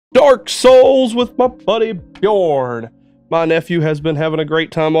Dark Souls with my buddy Bjorn. My nephew has been having a great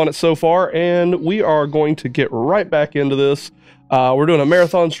time on it so far, and we are going to get right back into this. We're doing a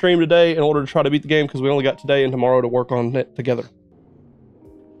marathon stream today in order to try to beat the game because we only got today and tomorrow to work on it together.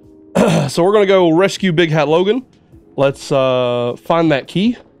 So we're going to go rescue Big Hat Logan. Let's find that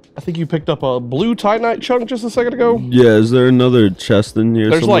key. I think you picked up a blue Titanite chunk just a second ago. Yeah, is there another chest in here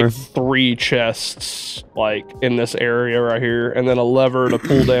somewhere? There's like 3 chests like in this area right here, and then a lever to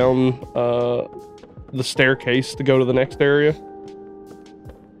pull down the staircase to go to the next area.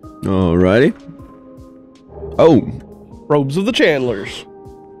 Alrighty. Oh. Robes of the Chandlers.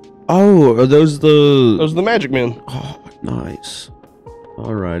 Oh, are those the... Those are the magic men. Oh, nice.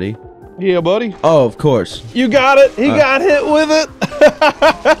 Alrighty. Yeah, buddy. Oh, of course. You got it. He got hit with it.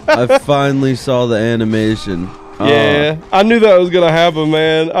 I finally saw the animation. Yeah, I knew that was going to happen,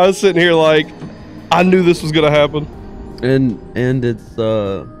 man. I was sitting here like, I knew this was going to happen. And it's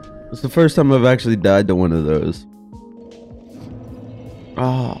the first time I've actually died to one of those.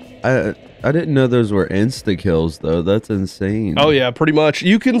 Oh, I didn't know those were insta kills though. That's insane. Oh yeah, pretty much.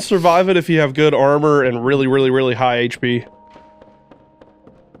 You can survive it if you have good armor and really high HP.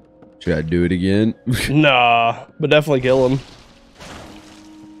 Should I do it again? Nah, but definitely kill him.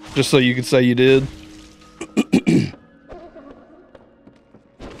 Just so you can say you did.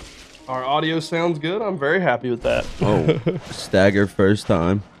 Our audio sounds good. I'm very happy with that. Oh, stagger first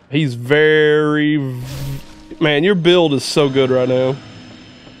time. He's very... Man, your build is so good right now.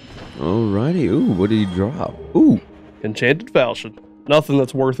 Alrighty. Ooh, what did he drop? Ooh. Enchanted Falchion. Nothing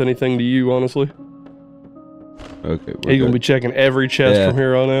that's worth anything to you, honestly. Okay. He's going to be checking every chest from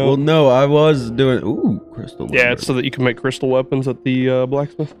here on out. Well, no, I was doing... Ooh, crystal lumber. Yeah, it's so that you can make crystal weapons at the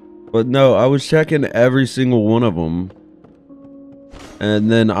blacksmith. But no, I was checking every single one of them. And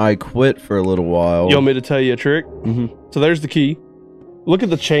then I quit for a little while. You want me to tell you a trick? Mm-hmm. So there's the key. Look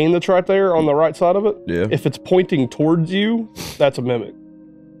at the chain that's right there on the right side of it. Yeah. If it's pointing towards you, that's a mimic.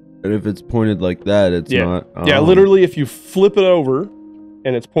 And if it's pointed like that, it's not. Yeah, literally, if you flip it over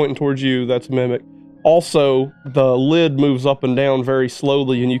and it's pointing towards you, that's a mimic. Also, the lid moves up and down very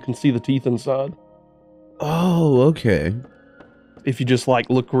slowly, and you can see the teeth inside. Oh, okay. If you just like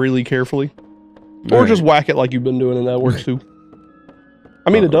look really carefully, or just whack it like you've been doing, and that works too. I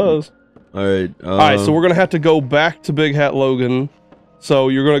mean, it does. All right. All right, so we're gonna have to go back to Big Hat Logan. So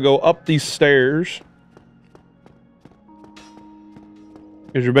you're gonna go up these stairs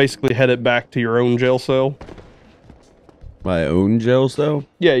because you're basically headed back to your own jail cell. My own jail cell?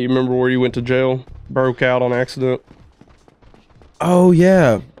 Yeah, you remember where you went to jail, broke out on accident. Oh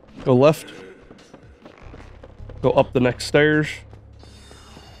yeah. Go left. Go up the next stairs.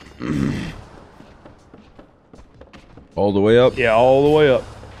 All the way up? Yeah, all the way up.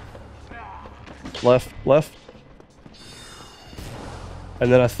 Left, left.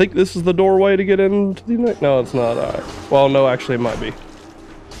 And then I think this is the doorway to get into the next. No, it's not. All right. Well, no, actually, it might be.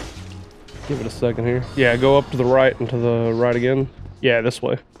 Give it a second here. Yeah, go up to the right and to the right again. Yeah, this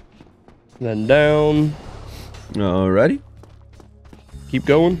way. And then down. Alrighty. Keep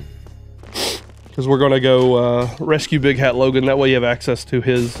going. Because we're going to go rescue Big Hat Logan. That way you have access to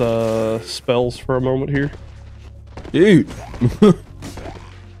his spells for a moment here. Dude.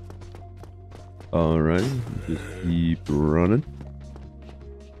 Alright. Just keep running.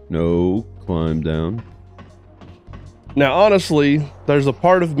 No, climb down. Now, honestly, there's a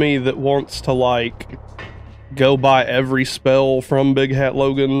part of me that wants to, like, go buy every spell from Big Hat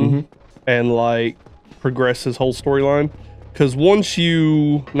Logan and, like, progress his whole storyline. Because once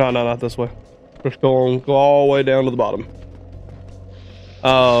you... No, not this way. Just go all the way down to the bottom.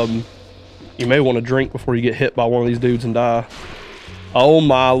 You may want to drink before you get hit by one of these dudes and die. Oh,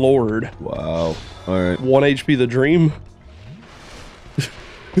 my lord. Wow. Alright. 1 HP the dream.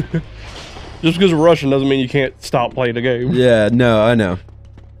 Just because we're Russian doesn't mean you can't stop playing the game. Yeah, no, I know.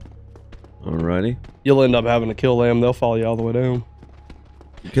 Alrighty. You'll end up having to kill them. They'll follow you all the way down.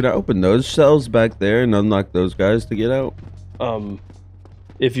 Can I open those cells back there and unlock those guys to get out?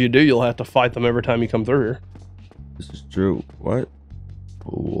 If you do, you'll have to fight them every time you come through here. This is true. What?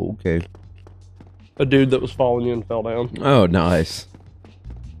 Oh, okay. A dude that was following you and fell down. Oh, nice.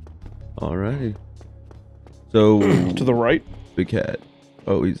 Alrighty. So... To the right. Big Cat.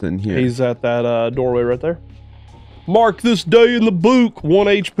 Oh, he's in here. He's at that doorway right there. Mark this day in the book. 1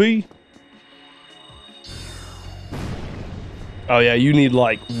 HP. Oh yeah, you need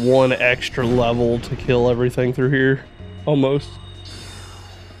like 1 extra level to kill everything through here. Almost.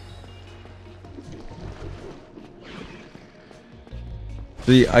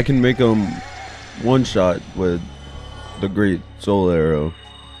 See, I can make him one shot with the Great Soul Arrow.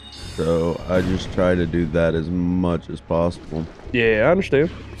 so I just try to do that as much as possible. Yeah, I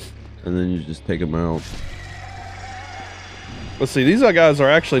understand. And then you just take them out. Let's see, these guys are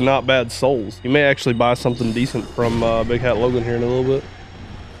actually not bad souls. You may actually buy something decent from Big Hat Logan here in a little bit.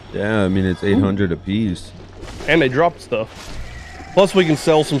 Yeah, I mean, it's 800 apiece. And they dropped stuff. Plus, we can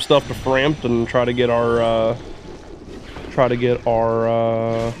sell some stuff to Framped and try to get our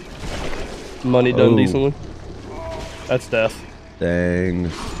money done decently. That's death. Dang.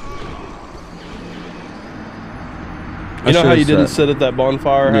 You know how you didn't sit at that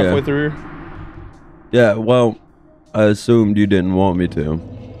bonfire halfway through here? Yeah, well, I assumed you didn't want me to.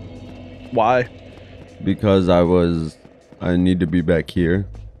 Why? Because I need to be back here.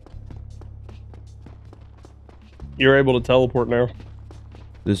 You're able to teleport now.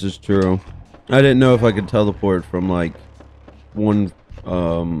 This is true. I didn't know if I could teleport from like one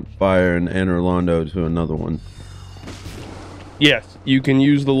fire in Anne Orlando to another one. Yes, you can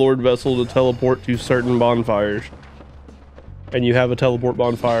use the Lord Vessel to teleport to certain bonfires. And you have a teleport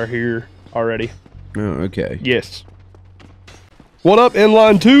bonfire here already. Oh, okay. Yes. What up,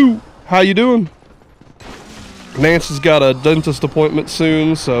 Inline 2? How you doing? Nance has got a dentist appointment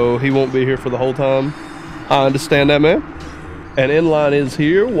soon, so he won't be here for the whole time. I understand that, man. And Inline is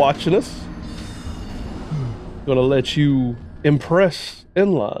here watching us. Gonna let you impress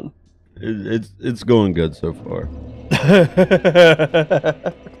Inline. It's going good so far.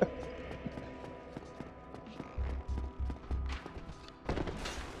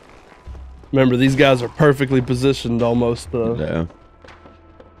 Remember, these guys are perfectly positioned almost. Yeah.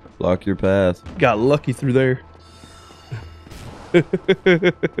 Block your path. Got lucky through there.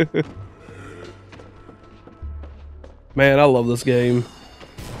 Man, I love this game.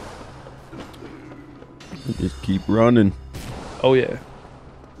 Just keep running. Oh, yeah.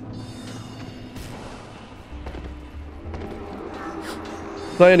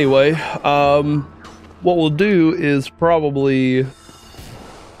 So anyway, what we'll do is probably...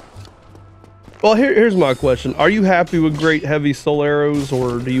 Well, here's my question. Are you happy with great heavy soul arrows,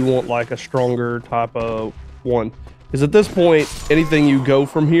 or do you want like a stronger type of one? Because at this point, anything you go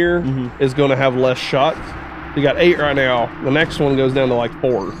from here is going to have less shots. You got 8 right now. The next one goes down to like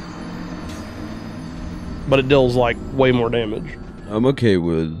 4. But it deals like way more damage. I'm okay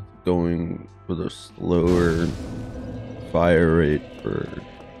with going with a slower fire rate for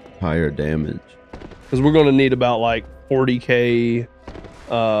higher damage. Because we're going to need about like 40k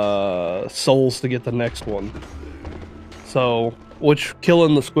souls to get the next one. So, which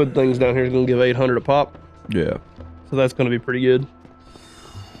killing the squid things down here is going to give 800 a pop. Yeah. So that's going to be pretty good.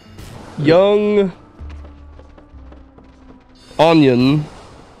 Young Onion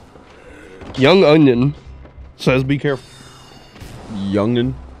says be careful.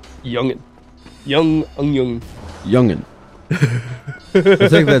 Youngin? Young Onion. Youngin. I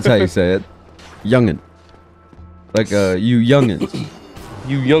think that's how you say it. Youngin. Like you youngins.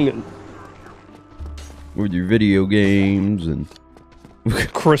 You youngin. With your video games and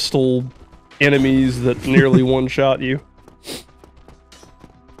crystal enemies that nearly one-shot you.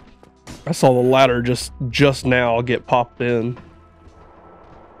 I saw the ladder just now get popped in.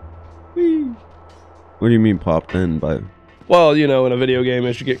 What do you mean popped in by? Well, you know, in a video game,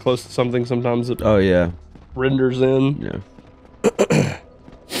 as you get close to something, sometimes it renders in. Yeah.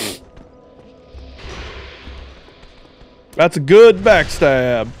 That's a good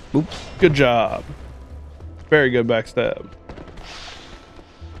backstab. Oops. Good job. Very good backstab.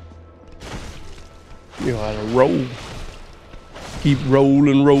 You know how to roll. Keep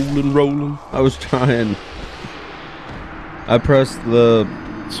rolling, rolling, rolling. I was trying. I pressed the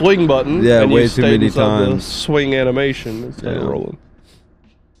swing button. Yeah, and way you too many times. The swing animation instead of rolling.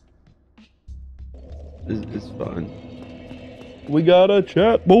 It's fine. We got a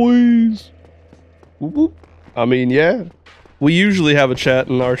chat, boys. Whoop, whoop. I mean, yeah. We usually have a chat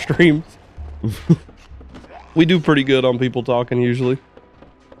in our streams. We do pretty good on people talking usually.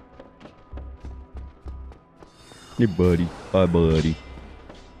 Hey, buddy. Bye, buddy.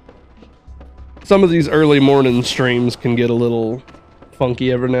 Some of these early morning streams can get a little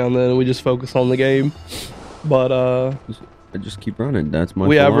funky every now and then. We just focus on the game. But, I just keep running. That's my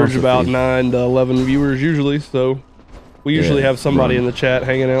we philosophy. average about 9 to 11 viewers usually, so we usually have somebody in the chat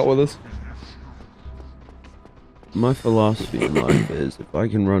hanging out with us. My philosophy in life is if I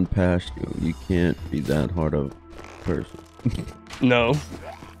can run past you, you can't be that hard of a person. No.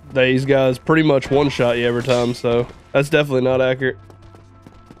 These guys pretty much one-shot you every time, so that's definitely not accurate.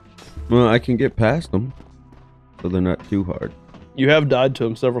 Well, I can get past them, so they're not too hard. You have died to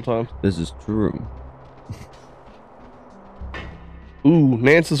them several times. This is true. Ooh,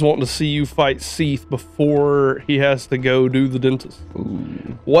 Nance is wanting to see you fight Seethe before he has to go do the dentist.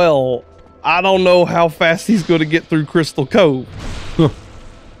 Ooh. Well, I don't know how fast he's going to get through Crystal Cove.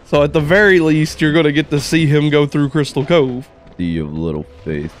 So at the very least, you're going to get to see him go through Crystal Cove. Thee of little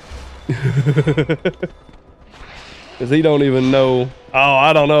faith. Because he don't even know. Oh,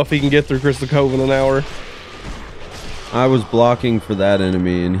 I don't know if he can get through Crystal Cove in an hour. I was blocking for that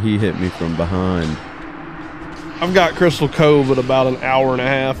enemy, and he hit me from behind. I've got Crystal Cove at about an hour and a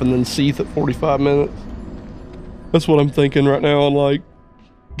half, and then Seethe at 45 minutes. That's what I'm thinking right now on, like,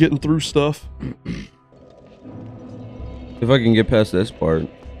 getting through stuff. If I can get past this part.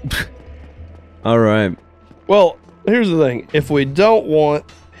 All right. Well, here's the thing. If we don't want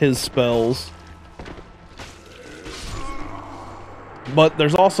his spells, but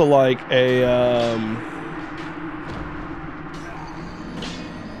there's also like a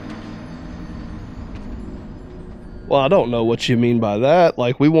well, I don't know what you mean by that.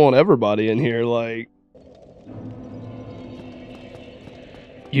 Like, we want everybody in here. Like,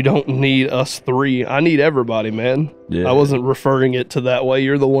 you don't need us three. I need everybody, man. Yeah. I wasn't referring it to that way.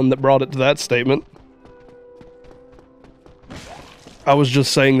 You're the one that brought it to that statement. I was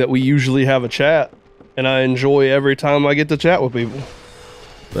just saying that we usually have a chat, and I enjoy every time I get to chat with people.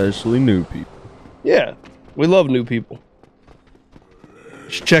 Especially new people. Yeah, we love new people.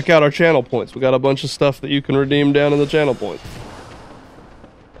 Just check out our channel points. We got a bunch of stuff that you can redeem down in the channel points.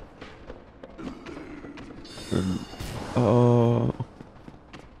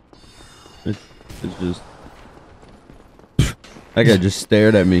 It's just... That guy just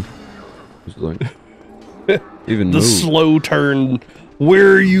stared at me. Just like... Even the moved. slow turn.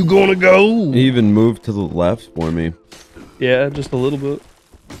 Where are you gonna go? He even moved to the left for me. Yeah, just a little bit.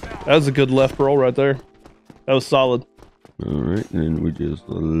 That was a good left roll right there. That was solid. Alright, and then we just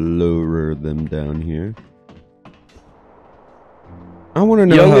lower them down here. I want to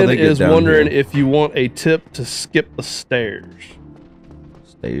know how they get is down wondering here. if you want a tip to skip the stairs.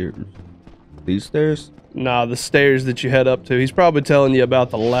 Stairs? These stairs? Nah, the stairs that you head up to. He's probably telling you about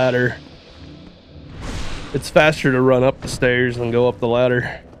the ladder. It's faster to run up the stairs than go up the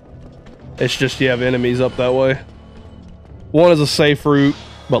ladder. It's just you have enemies up that way. One is a safe route,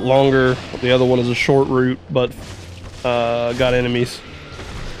 but longer. The other one is a short route, but got enemies.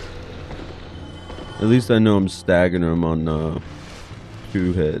 At least I know I'm staggering them on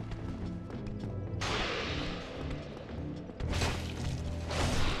two hit.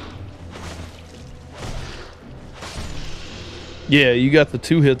 Yeah, you got the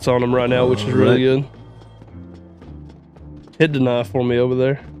 2 hits on him right now, which is really good. Hit deny for me over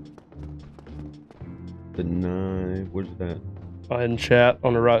there. Deny. What's that? In chat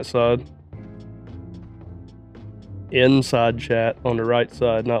on the right side. Inside chat on the right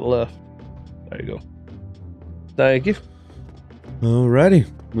side, not left. There you go. Thank you.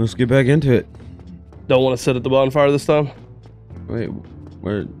 Alrighty, let's get back into it. Don't want to sit at the bonfire this time? Wait,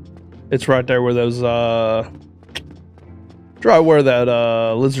 where? It's right there where those, try where that,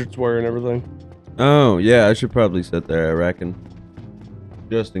 lizards were and everything. Oh, yeah, I should probably sit there, I reckon.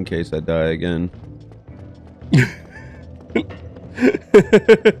 Just in case I die again.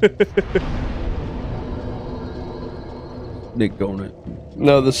 Snake on it.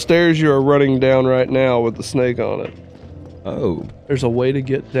 No, the stairs you are running down right now with the snake on it. Oh. There's a way to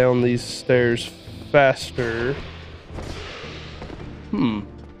get down these stairs faster.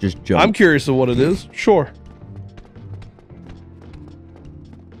 Just jump. I'm curious of what it is. Sure.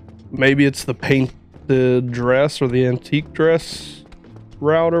 Maybe it's the painted dress or the antique dress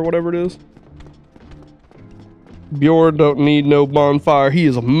route or whatever it is. Bjorn don't need no bonfire. He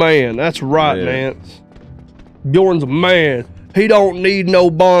is a man. That's right, Yeah. Nance. Bjorn's a man. He don't need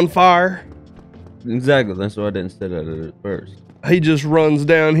no bonfire. Exactly, that's why I didn't sit at it at first. He just runs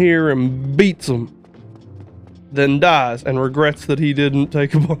down here and beats them. Then dies and regrets that he didn't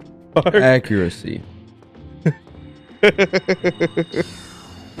take a bonfire. Accuracy.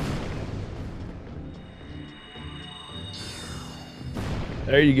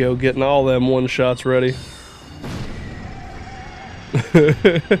 There you go, getting all them one shots ready.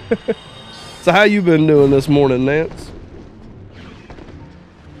 So how you been doing this morning, Nance?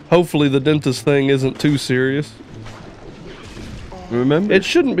 Hopefully the dentist thing isn't too serious. Remember? It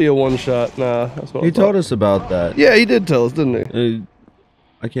shouldn't be a one shot. Nah, that's what He told us about that. Yeah, he did tell us, didn't he?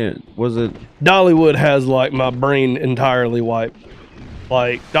 I can't. Was it? Dollywood has like my brain entirely wiped.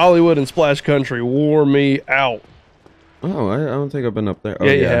 Like Dollywood and Splash Country wore me out. Oh, I don't think I've been up there. Oh,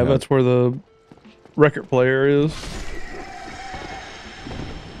 Yeah, you I have. That's where the record player is.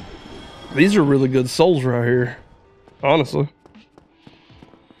 These are really good souls right here. Honestly.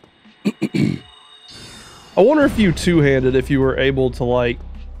 I wonder if you two-handed, if you were able to like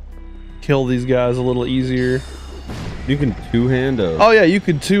kill these guys a little easier. You can two-hand Oh yeah, you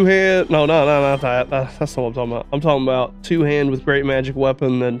could two-hand. No, not that. That's not what I'm talking about. I'm talking about two-hand with great magic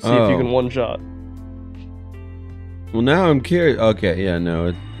weapon and see if you can one-shot. Well, now I'm curious. Okay, yeah,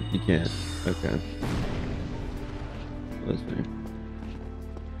 no, you can't. Okay. Let's see.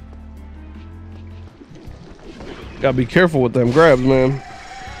 Gotta be careful with them grabs, man.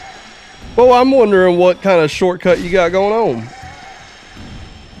 Well, I'm wondering what kind of shortcut you got going on.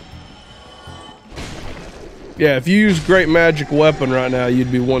 Yeah, if you use great magic weapon right now,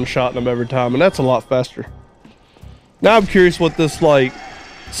 you'd be one-shotting them every time, and that's a lot faster. Now I'm curious what this, like,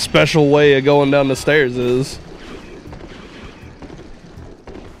 special way of going down the stairs is.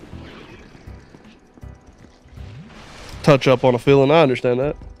 Touch up on a feeling, I understand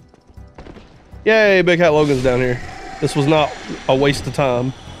that. Yay, Big Hat Logan's down here. This was not a waste of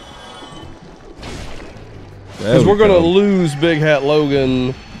time. Because we're gonna lose Big Hat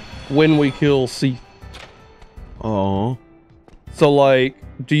Logan when we kill Seethe. Oh. So, like,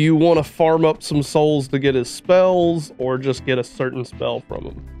 do you want to farm up some souls to get his spells, or just get a certain spell from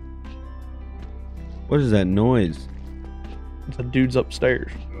him? What is that noise? The dude's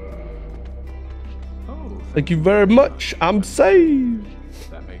upstairs. Oh, thank you very much. I'm saved.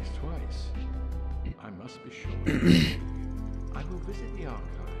 That makes twice. I must be sure. I will visit the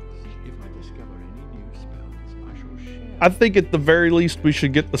archives. If I discover any new spells, I shall share. I think at the very least we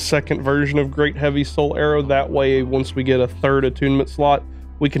should get the second version of Great Heavy Soul Arrow. That way, once we get a third attunement slot,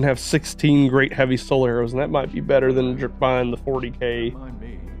 we can have 16 Great Heavy Soul Arrows, and that might be better than buying the 40k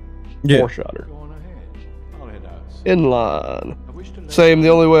four-shotter. In line. Same, the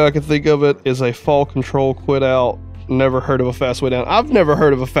only way I can think of it is a fall control quit out. Never heard of a fast way down. I've never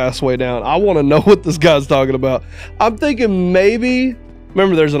heard of a fast way down. I want to know what this guy's talking about. I'm thinking maybe,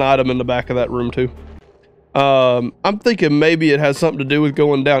 remember there's an item in the back of that room too. I'm thinking maybe it has something to do with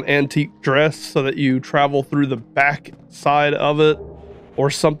going down Antique Dress so that you travel through the back side of it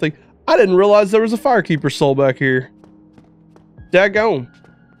or something. I didn't realize there was a Firekeeper soul back here. Daggone.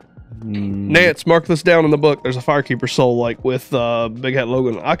 Nance, mark this down in the book. There's a Firekeeper soul like with Big Hat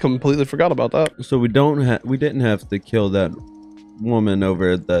Logan. I completely forgot about that. So we didn't have to kill that woman over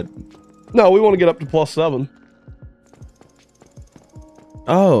at that. No, we want to get up to +7.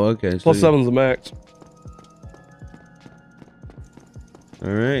 Oh, okay. So +7's the max. All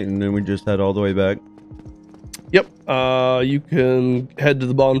right, and then we just head all the way back. Yep. You can head to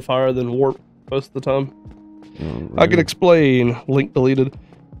the bonfire, then warp most of the time. Right. I can explain. Link deleted.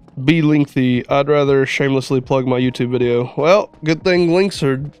 Be lengthy. I'd rather shamelessly plug my YouTube video. Well, good thing links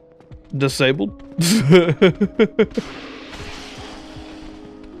are disabled.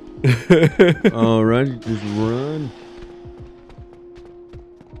 Alright, just run.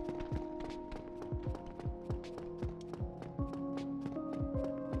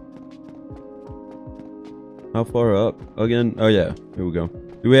 How far up? Again? Oh yeah, here we go.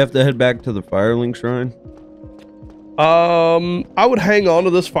 Do we have to head back to the Firelink Shrine? I would hang on to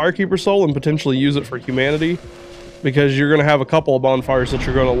this Firekeeper soul and potentially use it for humanity, because you're going to have a couple of bonfires that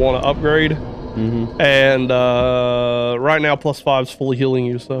you're going to want to upgrade. And right now +5 is fully healing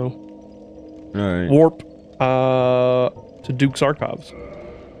you, so alright. Warp to Duke's Archives.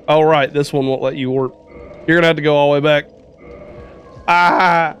 Oh right, this one won't let you warp. You're going to have to go all the way back.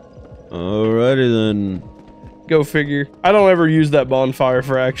 Alrighty then. Go figure. I don't ever use that bonfire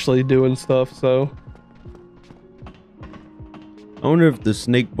for actually doing stuff, so I wonder if the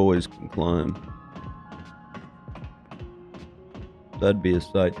snake boys can climb. That'd be a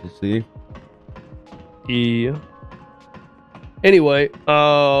sight to see. Yeah. Anyway,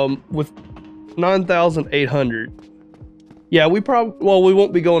 with 9,800. Yeah, we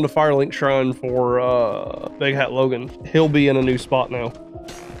won't be going to Firelink Shrine for Big Hat Logan. He'll be in a new spot now,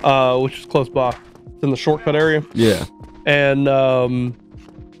 which is close by. It's in the shortcut area. Yeah. And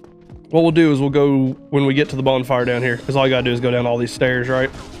what we'll do is we'll go when we get to the bonfire down here, because all you gotta do is go down all these stairs, right?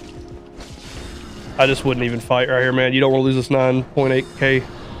 I just wouldn't even fight right here, man. You don't want to lose this 9.8k.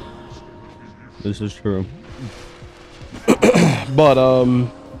 This is true. But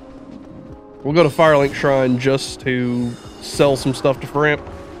we'll go to Firelink Shrine just to sell some stuff to Framp.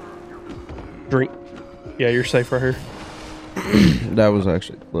 Drink. Yeah, you're safe right here. That was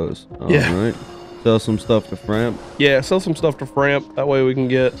actually close. Yeah. Alright. Sell some stuff to Framp. Yeah, sell some stuff to Framp. That way we can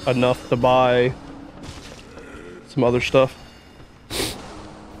get enough to buy some other stuff.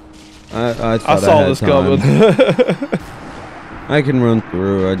 I saw this coming. I can run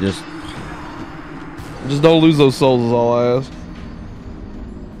through. I just don't lose those souls is all I ask.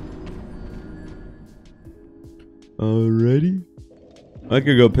 Alrighty. I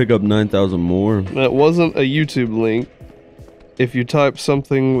could go pick up 9,000 more. That wasn't a YouTube link. If you type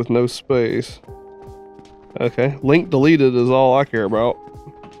something with no space. Okay, link deleted is all I care about.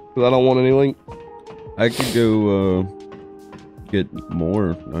 Because I don't want any link. I could go get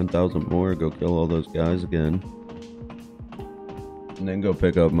more, 9,000 more, go kill all those guys again. And then go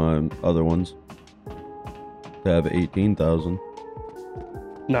pick up my other ones. To have 18,000.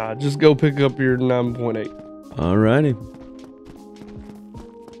 Nah, just go pick up your 9.8. Alrighty.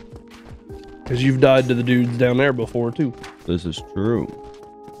 Because you've died to the dudes down there before, too. This is true.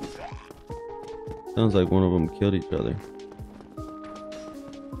 Sounds like one of them killed each other.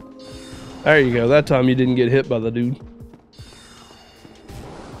 There you go. That time you didn't get hit by the dude.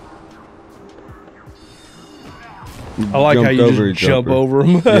 I like how you just jump over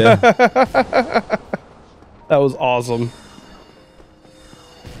him. Yeah. That was awesome.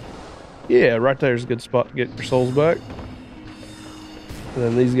 Yeah, right there's a good spot to get your souls back. And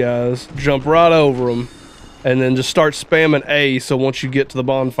then these guys jump right over them. And then just start spamming A, so once you get to the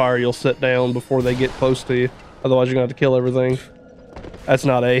bonfire, you'll sit down before they get close to you. Otherwise, you're going to have to kill everything. That's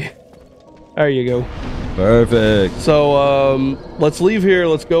not A. There you go. Perfect. So, let's leave here.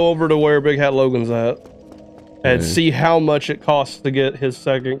 Let's go over to where Big Hat Logan's at. And see how much it costs to get his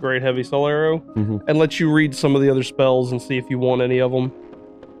second Great Heavy Soul Arrow. And let you read some of the other spells and see if you want any of them.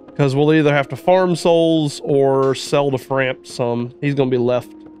 Because we'll either have to farm souls or sell to Framp some. He's going to be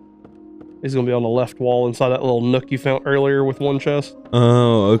left. He's going to be on the left wall inside that little nook you found earlier with one chest.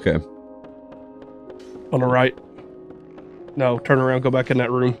 Oh, okay. On the right. No, turn around, go back in that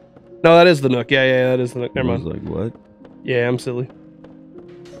room. No, that is the nook. Yeah, that is the nook. Never mind. I was like, what? Yeah, I'm silly.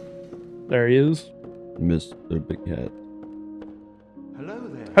 There he is. Mr. Big Hat. Hello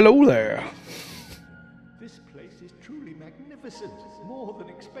there. Hello there. This place is truly magnificent. More than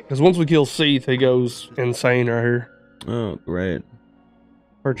expected. Because once we kill Seethe, he goes insane right here. Oh, great.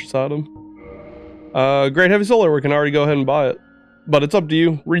 Purchase item. Great Heavy Soul Arrow, we can already go ahead and buy it. But it's up to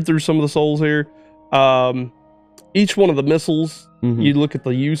you. Read through some of the souls here. Each one of the missiles, you look at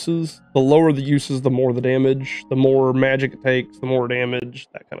the uses. The lower the uses, the more the damage. The more magic it takes, the more damage.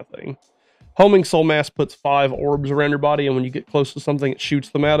 That kind of thing. Homing Soul Mass puts 5 orbs around your body, and when you get close to something, it shoots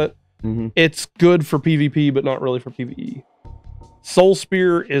them at it. It's good for PvP, but not really for PvE. Soul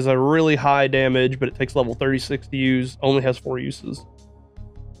Spear is a really high damage, but it takes level 36 to use. Only has 4 uses.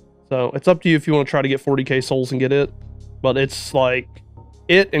 So it's up to you if you want to try to get 40k souls and get it. But it's like,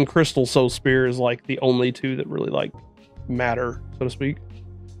 it and Crystal Soul Spear is like the only 2 that really like matter, so to speak.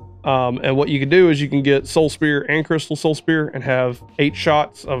 And what you can do is you can get Soul Spear and Crystal Soul Spear and have 8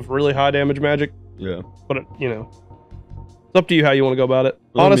 shots of really high damage magic. Yeah. But, you know, it's up to you how you want to go about it.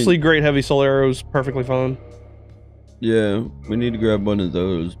 Well, honestly, Great Heavy Soul Arrows, perfectly fine. Yeah, we need to grab one of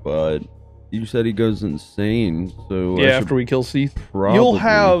those, but you said he goes insane, so yeah, after we kill Seethe. probably...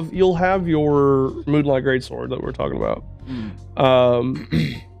 You'll have your Moonlight Greatsword that we're talking about.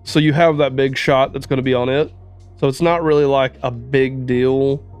 So you have that big shot that's going to be on it. So it's not really like a big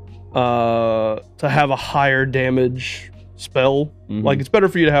deal to have a higher damage spell. Like, it's better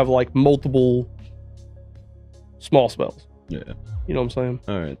for you to have like multiple small spells. Yeah. You know what I'm saying?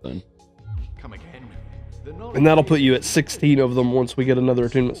 Alright then. Come again. And that'll put you at 16 of them once we get another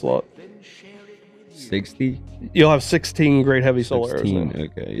attunement slot. 60? You'll have 16 Great Heavy Soul Arrows now.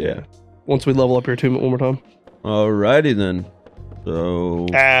 Okay, yeah. Once we level up your attunement one more time. Alrighty then. So...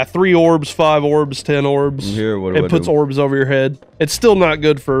 3 orbs, 5 orbs, 10 orbs. Here, what do it puts orbs over your head. It's still not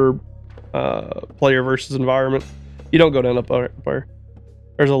good for player versus environment. You don't go down up there.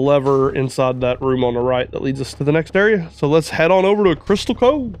 There's a lever inside that room on the right that leads us to the next area. So let's head on over to Crystal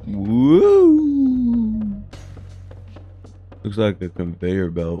Cove. Woo! Looks like a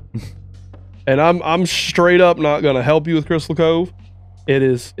conveyor belt. And I'm straight up not gonna help you with Crystal Cove. It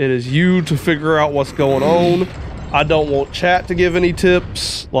is you to figure out what's going on. I don't want chat to give any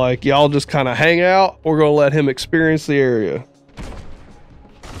tips. Like, y'all just kind of hang out. We're gonna let him experience the area.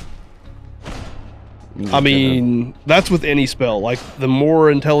 I mean, that's with any spell. Like, the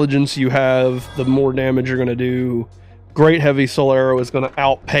more intelligence you have, the more damage you're gonna do. Great Heavy Soul Arrow is gonna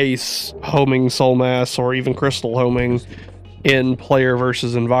outpace homing Soul Mass or even Crystal homing in player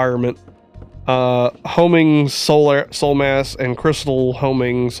versus environment. Homing Soul Mass and Crystal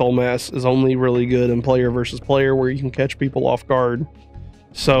homing Soul Mass is only really good in player versus player where you can catch people off guard.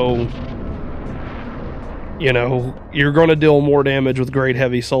 So, you know, you're going to deal more damage with Great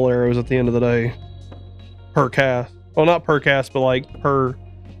Heavy Soul Arrows at the end of the day. Per cast. Well, not per cast, but like per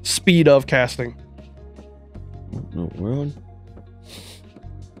speed of casting. No world.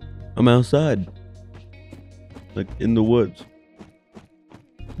 I'm outside. Like in the woods.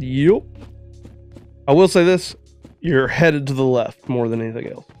 Yep. I will say this. you're headed to the left more than anything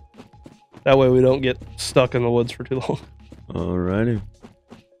else. That way we don't get stuck in the woods for too long. Alrighty.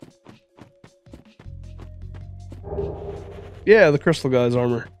 Yeah, the crystal guy's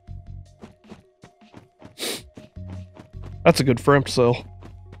armor. That's a good framp cell.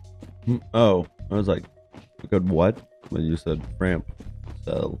 Oh, I was like, a good what? When you said framp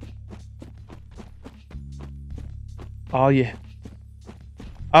cell. Oh yeah.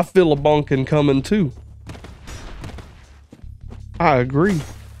 I feel a bonking coming too. I agree.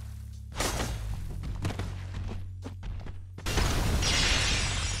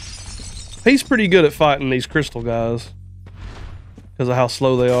 He's pretty good at fighting these crystal guys because of how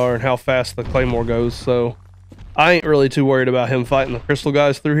slow they are and how fast the claymore goes, so I ain't really too worried about him fighting the crystal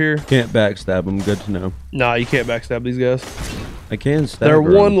guys through here. Can't backstab them, good to know. Nah, you can't backstab these guys. I can stab They're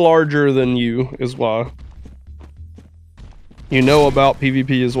them. one larger than you, is why. You know about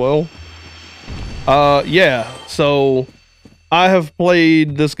PvP as well? Yeah, so I have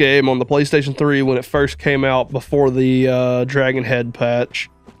played this game on the PlayStation 3 when it first came out before the Dragon Head patch.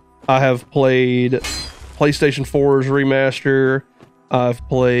 I have played PlayStation 4's remaster. I've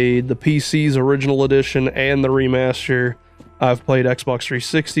played the PC's original edition and the remaster. I've played Xbox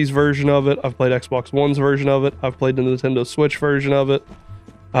 360's version of it. I've played Xbox One's version of it. I've played the Nintendo Switch version of it.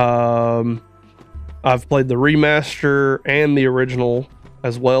 I've played the remaster and the original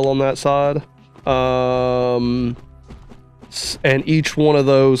as well on that side. And each one of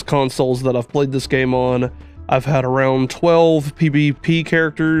those consoles that I've played this game on, I've had around 12 PvP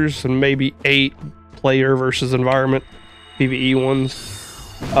characters and maybe 8 player versus environment PvE ones.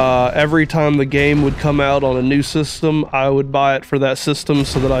 Every time the game would come out on a new system, I would buy it for that system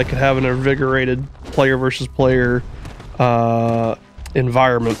so that I could have an invigorated player versus player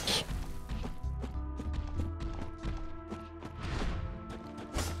environment.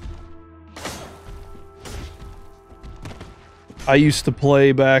 I used to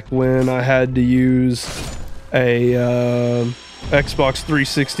play back when I had to use a Xbox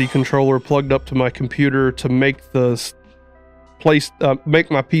 360 controller plugged up to my computer to make the make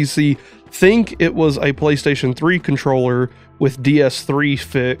my PC think it was a PlayStation 3 controller with DS3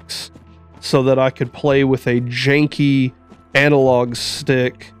 fix, so that I could play with a janky analog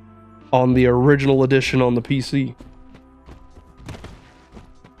stick on the original edition on the PC.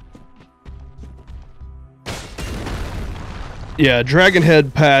 Yeah, Dragon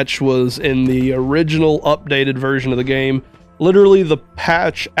Head patch was in the original updated version of the game. Literally the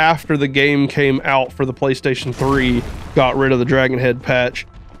patch after the game came out for the PlayStation 3 got rid of the Dragon Head patch,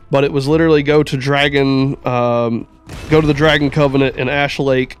 but it was literally go to the Dragon Covenant in Ash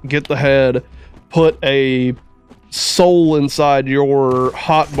Lake, get the head, put a soul inside your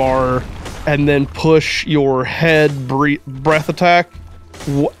hotbar, and then push your head breath attack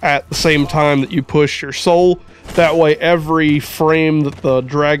at the same time that you push your soul. That way, every frame that the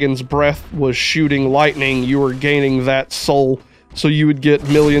dragon's breath was shooting lightning, you were gaining that soul. So you would get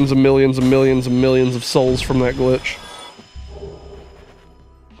millions and millions and millions and millions of souls from that glitch.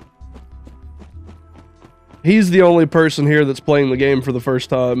 He's the only person here that's playing the game for the first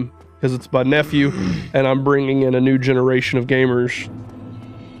time, because it's my nephew, and I'm bringing in a new generation of gamers.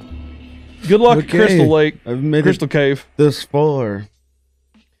 Good luck at Crystal Lake, I've made Crystal Cave. This far.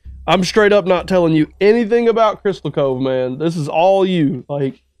 I'm straight up not telling you anything about Crystal Cove, man. This is all you.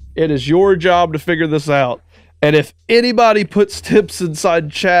 Like, it is your job to figure this out. And if anybody puts tips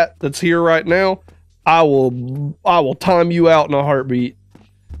inside chat that's here right now, I will time you out in a heartbeat.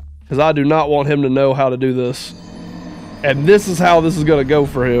 Because I do not want him to know how to do this. And this is how this is going to go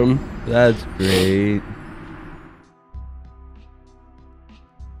for him. That's great.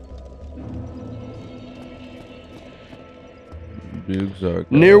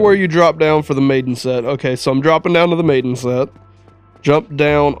 Near where you drop down for the maiden set. Okay, so I'm dropping down to the maiden set. Jump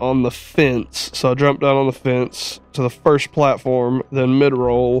down on the fence. So I jump down on the fence to the first platform, then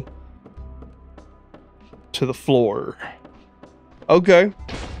mid-roll to the floor. Okay.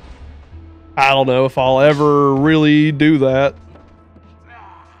 I don't know if I'll ever really do that.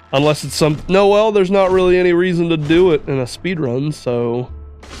 Unless it's some... No, well, there's not really any reason to do it in a speedrun, so...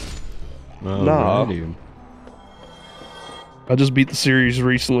 Nah. I just beat the series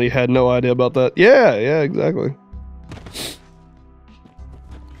recently, had no idea about that. Yeah, exactly.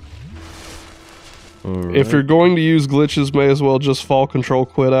 Right. If you're going to use glitches, may as well just fall control,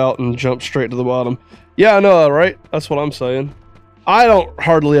 quit out, and jump straight to the bottom. Yeah, I know, right? That's what I'm saying. I don't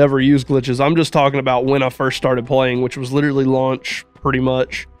hardly ever use glitches. I'm just talking about when I first started playing, which was literally launch, pretty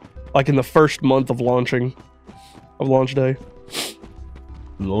much. Like in the first month of launching. Of launch day.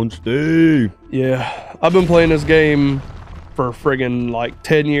 Launch day! Yeah. I've been playing this game for friggin' like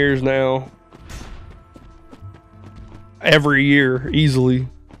 10 years now. every year, easily.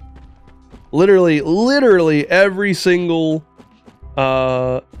 Literally every single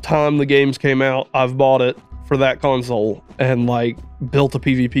time the games came out, I've bought it for that console and like built a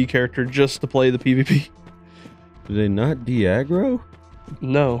PvP character just to play the PvP. Do they not de-aggro?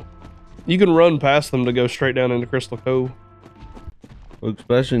 No. You can run past them to go straight down into Crystal Cove. Well,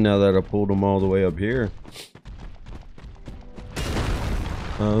 especially now that I pulled them all the way up here.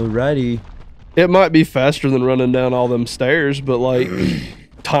 Alrighty. It might be faster than running down all them stairs, but like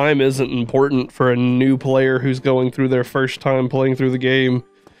time isn't important for a new player who's going through their first time playing through the game.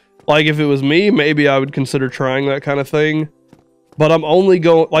 Like if it was me, maybe I would consider trying that kind of thing. But I'm only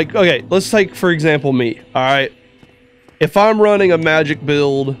going, like, okay, let's take for example me, alright? If I'm running a magic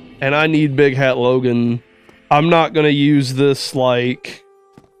build and I need Big Hat Logan, I'm not going to use this like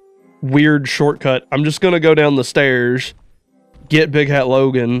weird shortcut. I'm just going to go down the stairs, get Big Hat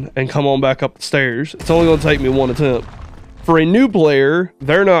Logan, and come on back up the stairs. It's only going to take me one attempt. For a new player,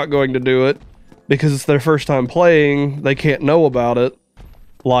 they're not going to do it because it's their first time playing. They can't know about it.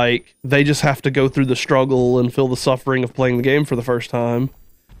 Like, they just have to go through the struggle and feel the suffering of playing the game for the first time.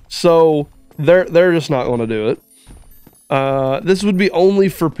 So, they're just not going to do it. This would be only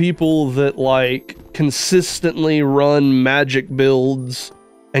for people that, like, consistently run magic builds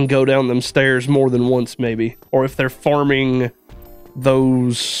and go down them stairs more than once, maybe. Or if they're farming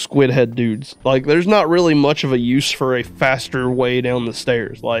those squid head dudes. Like, there's not really much of a use for a faster way down the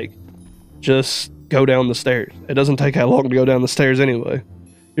stairs. Like, just go down the stairs. It doesn't take that long to go down the stairs anyway.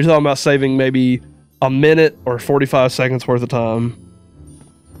 You're talking about saving maybe a minute or 45 seconds worth of time.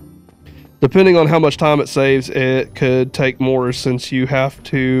 Depending on how much time it saves, it could take more since you have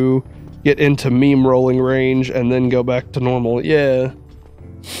to get into meme rolling range and then go back to normal. Yeah,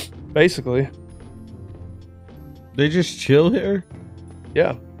 basically. They just chill here?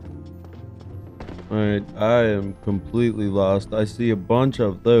 Yeah. Alright, I am completely lost. I see a bunch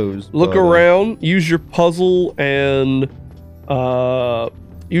of those. Look around, use your puzzle and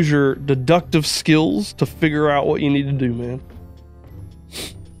use your deductive skills to figure out what you need to do, man.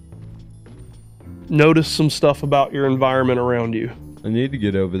 Notice some stuff about your environment around you. I need to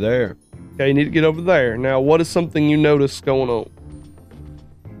get over there. Okay, you need to get over there. Now, what is something you notice going on?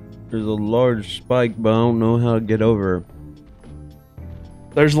 There's a large spike, but I don't know how to get over.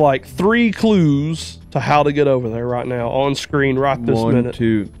 There's like 3 clues to how to get over there right now on screen right this minute. 1,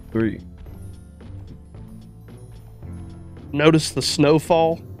 2, 3. Notice the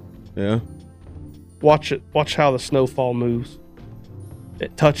snowfall? Yeah. Watch it. Watch how the snowfall moves.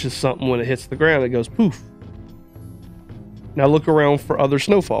 It touches something when it hits the ground. It goes poof. Now look around for other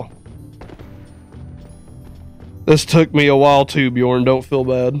snowfall. This took me a while too, Bjorn. Don't feel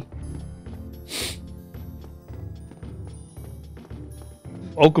bad.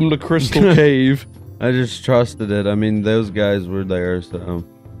 Welcome to Crystal Cave. I just trusted it. I mean, those guys were there, so.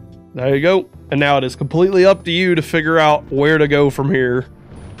 There you go. And now it is completely up to you to figure out where to go from here.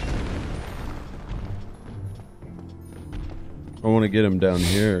 I want to get him down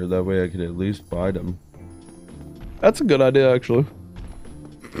here. That way I could at least fight him. That's a good idea, actually.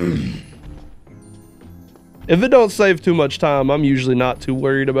 If it don't save too much time, I'm usually not too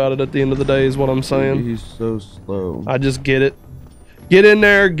worried about it at the end of the day, is what I'm saying. He's so slow. I just get it. Get in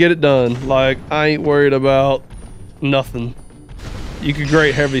there, get it done. Like, I ain't worried about nothing. You could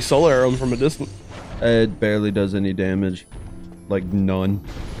great heavy soul arrow him from a distance. It barely does any damage. Like, none.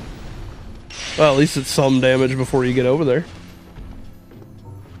 Well, at least it's some damage before you get over there.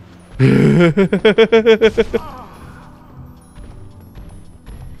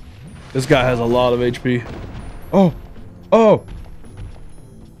 This guy has a lot of HP. Oh! Oh!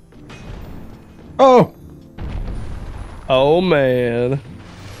 Oh! Oh man.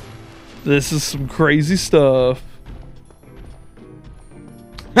 This is some crazy stuff.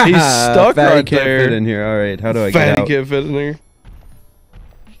 He's stuck right can't there. Fit in here. All right, how do I Fatty get out? can't fit in there.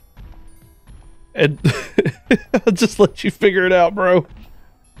 And I'll just let you figure it out, bro.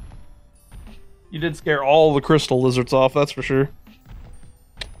 You did scare all the crystal lizards off, that's for sure.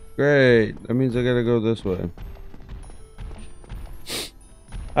 Great. That means I gotta go this way.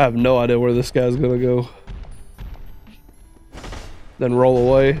 I have no idea where this guy's gonna go. Then roll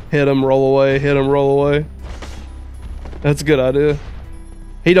away, hit him, roll away, hit him, roll away. That's a good idea.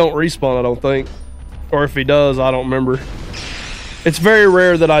 He don't respawn, I don't think. Or if he does, I don't remember. It's very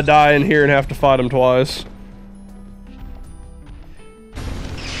rare that I die in here and have to fight him twice.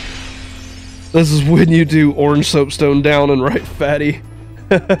 This is when you do orange soapstone down and right fatty.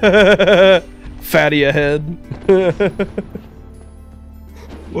 Fatty ahead.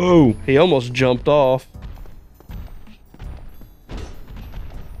 Whoa. He almost jumped off.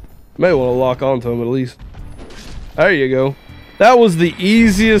 May want to lock onto him at least. There you go. That was the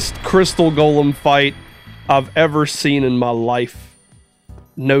easiest crystal golem fight I've ever seen in my life.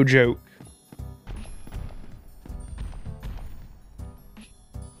 No joke.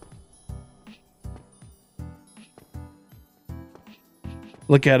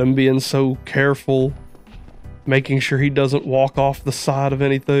 Look at him being so careful, making sure he doesn't walk off the side of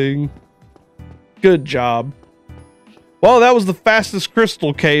anything. Good job. Well, that was the fastest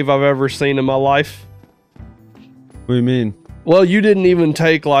crystal cave I've ever seen in my life. What do you mean? Well, you didn't even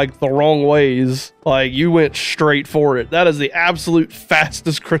take like the wrong ways. Like you went straight for it. That is the absolute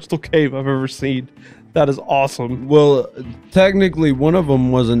fastest crystal cave I've ever seen. That is awesome. Well, technically one of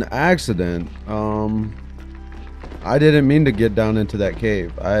them was an accident. I didn't mean to get down into that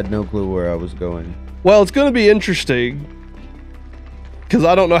cave. I had no clue where I was going. Well, it's going to be interesting because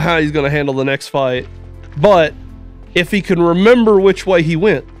I don't know how he's going to handle the next fight. But if he can remember which way he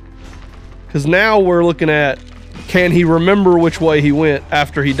went, because now we're looking at, can he remember which way he went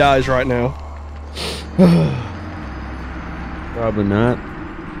after he dies right now? Probably not.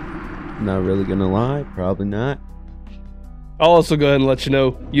 Not really going to lie. Probably not. I'll also go ahead and let you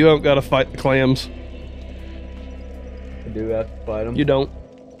know, you don't got to fight the clams. I do have to fight them. You don't.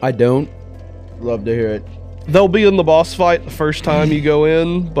 I don't. Love to hear it. They'll be in the boss fight the first time you go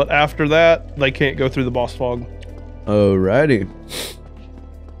in, but after that, they can't go through the boss fog. Alrighty.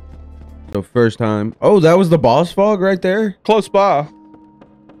 So first time. Oh, that was the boss fog right there? Close by.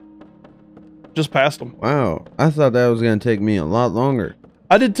 Just past them. Wow. I thought that was going to take me a lot longer.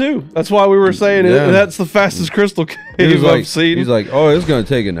 I did too. That's why we were saying that's the fastest crystal cave I've seen. He's like, oh, it's going to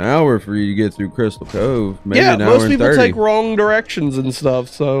take an hour for you to get through Crystal Cove. Maybe yeah, an hour most and people 30. take wrong directions and stuff,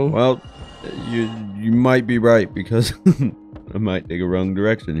 so. Well, you might be right because I might take a wrong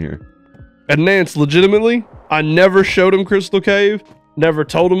direction here. And Nance, legitimately, I never showed him Crystal Cave, never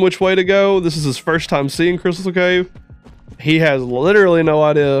told him which way to go. This is his first time seeing Crystal Cave. He has literally no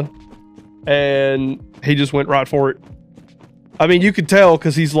idea, and he just went right for it. I mean, you could tell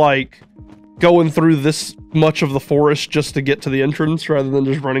because he's like going through this much of the forest just to get to the entrance rather than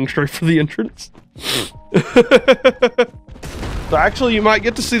just running straight for the entrance. So actually, you might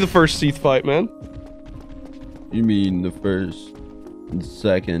get to see the first Seethe fight, man. You mean the first and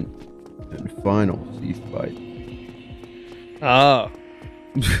second and final Seethe fight? Ah.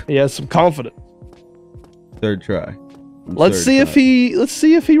 He has some confidence. Third try. Let's see if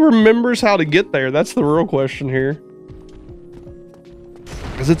he remembers how to get there. That's the real question here.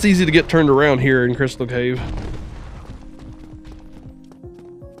 Because it's easy to get turned around here in Crystal Cave.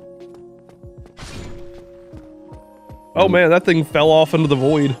 Oh man, that thing fell off into the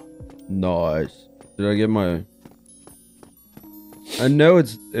void. Nice. Did I get my... I know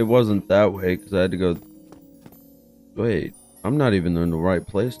it wasn't that way because I had to go... Wait, I'm not even in the right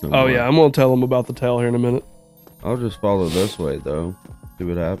place no more. Oh yeah, I'm going to tell him about the tail here in a minute. I'll just follow this way though. See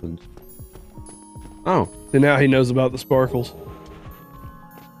what happens. Oh. See, now he knows about the sparkles.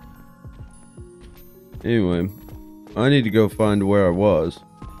 Anyway, I need to go find where I was.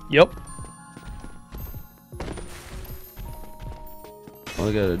 Yep. All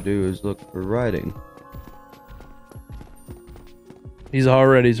I gotta do is look for writing. He's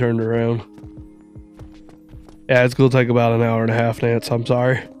already turned around. Yeah, it's gonna take about an hour and a half, Nance. I'm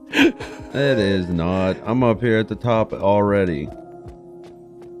sorry. It is not. I'm up here at the top already.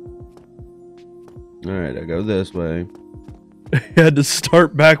 Alright, I go this way. He had to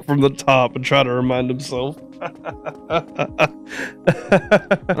start back from the top and try to remind himself.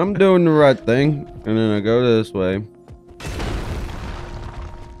 I'm doing the right thing. And then I go this way.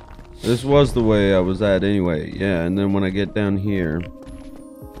 This was the way I was at anyway. Yeah, and then when I get down here,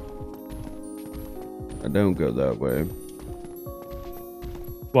 I don't go that way.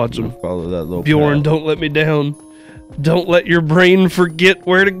 Watch him. Follow that little Bjorn, path. don't let me down. Don't let your brain forget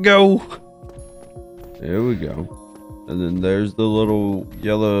where to go. There we go. And then there's the little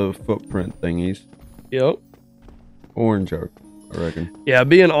yellow footprint thingies. Yep. Orange, I reckon. Yeah,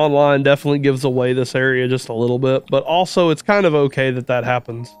 being online definitely gives away this area just a little bit, but also it's kind of okay that that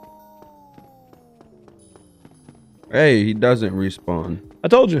happens. Hey, he doesn't respawn. I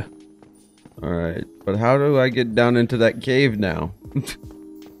told you. Alright, but how do I get down into that cave now?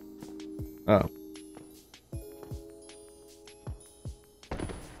 Oh.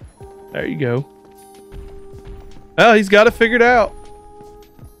 There you go. Well, he's got it figured out.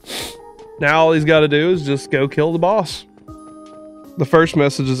 Now all he's got to do is just go kill the boss. The first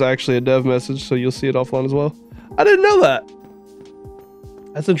message is actually a dev message, so you'll see it offline as well. I didn't know that.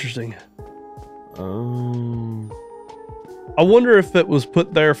 That's interesting. Oh. I wonder if it was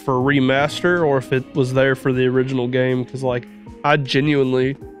put there for remaster or if it was there for the original game, because like I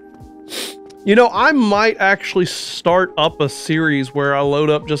genuinely You know, I might actually start up a series where I load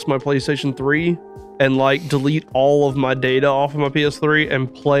up just my PlayStation 3 and like delete all of my data off of my PS3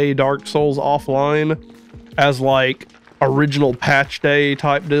 and play Dark Souls offline as like original patch day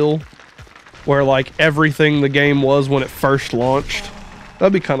type deal, where like everything the game was when it first launched.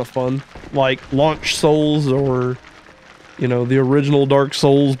 That'd be kind of fun. Like launch Souls, or you know, the original Dark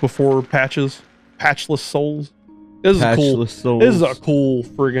Souls before patches. Patchless Souls. This is cool. Souls. This is a cool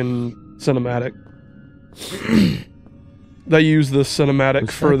friggin' cinematic. They use this cinematic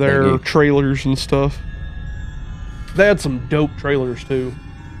for their trailers and stuff. They had some dope trailers too.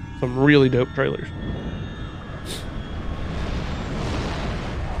 Some really dope trailers.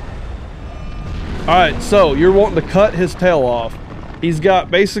 Alright, so you're wanting to cut his tail off. He's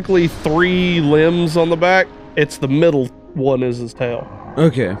got basically 3 limbs on the back. It's the middle one is his tail.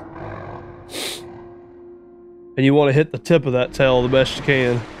 Okay. And you want to hit the tip of that tail the best you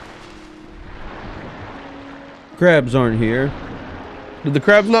can. Crabs aren't here. Did the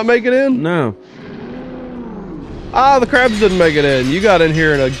crabs not make it in? No. Ah, the crabs didn't make it in. You got in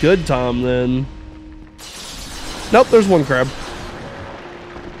here in a good time then. Nope, there's 1 crab.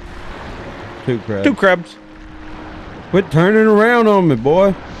 2 crabs. 2 crabs. Quit turning around on me,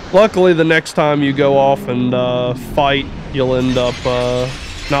 boy. Luckily, the next time you go off and fight, you'll end up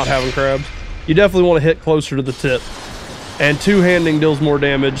not having crabs. You definitely want to hit closer to the tip. And 2-handing deals more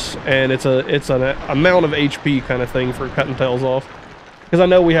damage, and it's an amount of HP kind of thing for cutting tails off. Because I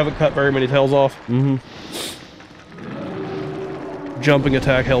know we haven't cut very many tails off. Mm-hmm. Jumping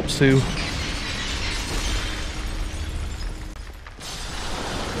attack helps too.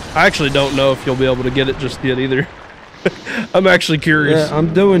 I actually don't know if you'll be able to get it just yet either. I'm actually curious. Yeah,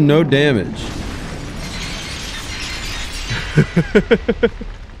 I'm doing no damage.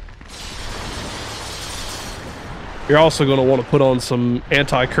 You're also going to want to put on some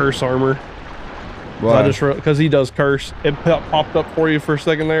anti-curse armor. Why? Because he does curse. It popped up for you for a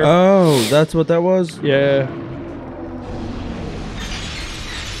second there. Oh, that's what that was? Yeah.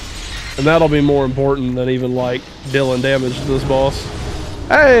 And that'll be more important than even like dealing damage to this boss.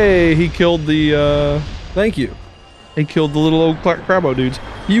 Hey, he killed the Thank you. he killed the little old crabbo dudes.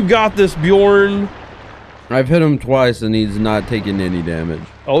 You got this, Bjorn. I've hit him twice and he's not taking any damage.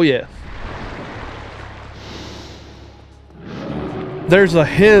 Oh yeah. There's a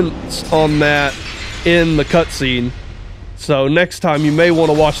hint on that in the cutscene. So next time you may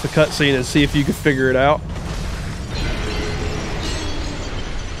want to watch the cutscene and see if you can figure it out.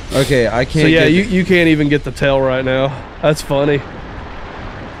 Okay, I can't. So yeah, you can't even get the tail right now. That's funny.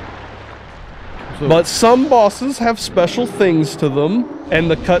 So, But some bosses have special things to them,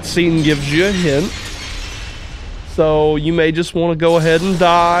 and the cutscene gives you a hint. So you may just want to go ahead and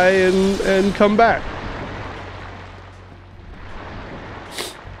die and come back.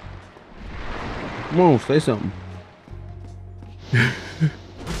 come on, say something.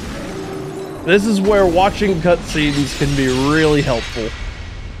 This is where watching cutscenes can be really helpful.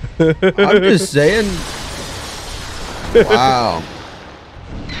 I'm just saying. Wow.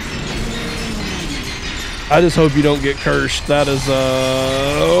 I just hope you don't get cursed. That is,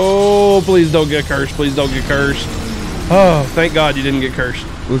 oh, please don't get cursed. Please don't get cursed. Oh, thank God you didn't get cursed.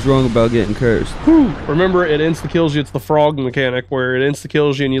 What's wrong about getting cursed? Whew. Remember, it insta-kills you. It's the frog mechanic where it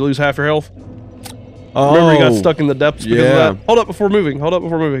insta-kills you and you lose half your health. Oh, Remember, you got stuck in the depths because yeah. of that? Hold up before moving. Hold up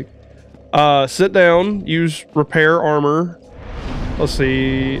before moving. Sit down. Use repair armor. Let's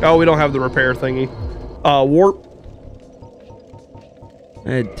see. Oh, we don't have the repair thingy. Warp I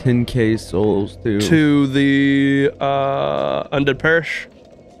had 10k souls too. to the Undead Parish.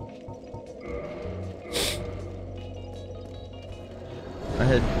 I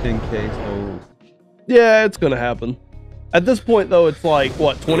had 10k souls. Yeah, it's gonna happen. At this point, though, it's like,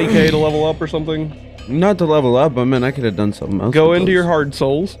 what, 20k to level up or something? Not to level up, I mean, I could have done something else. Go with into those. your hard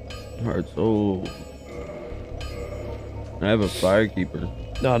souls. Hard soul. I have a firekeeper.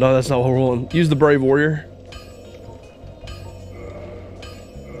 No, that's not what we're on. Use the Brave Warrior.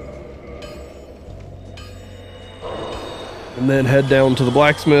 And then head down to the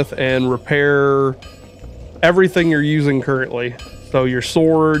blacksmith and repair everything you're using currently. So your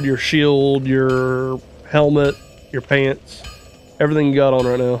sword, your shield, your helmet, your pants, everything you got on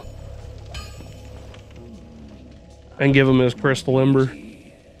right now. And give him his crystal ember.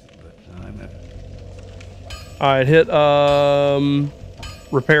 Alright, hit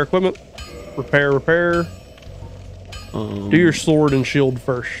repair equipment. Repair. Do your sword and shield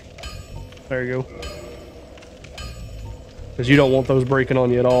first. There you go. Because you don't want those breaking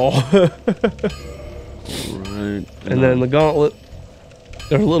on you at all. Right. And then the gauntlet.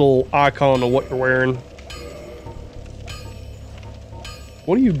 There's a little icon of what you're wearing.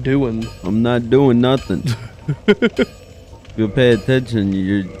 what are you doing? I'm not doing nothing. If you pay attention,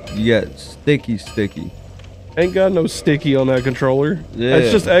 you got sticky. Ain't got no sticky on that controller. Yeah.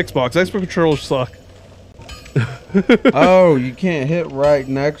 It's just Xbox. Xbox controllers suck. Oh, you can't hit right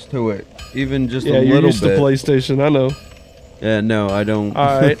next to it. Even just a little bit. Yeah, you're used to PlayStation, I know. Yeah, no, I don't.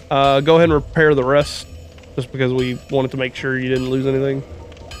 Alright, go ahead and repair the rest. Just because we wanted to make sure you didn't lose anything.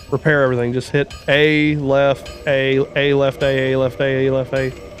 Repair everything. Just hit A, left, A left, A left, A left, A.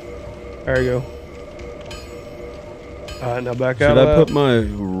 There you go. Alright, now back out. Should I put my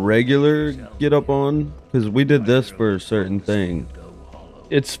regular get up on? Because we did this for a certain thing.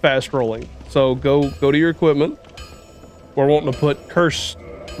 It's fast rolling. So go to your equipment. We're wanting to put curse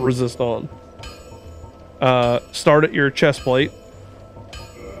resist on. Start at your chest plate.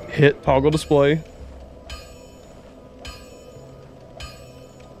 Hit toggle display.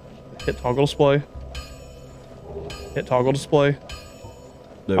 Hit toggle display. Hit toggle display.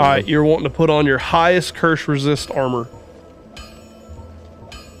 Alright, you're wanting to put on your highest curse resist armor.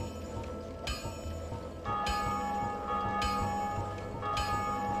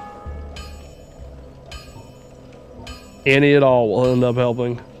 Any at all will end up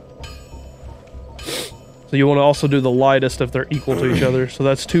helping. So you want to also do the lightest if they're equal to each other. So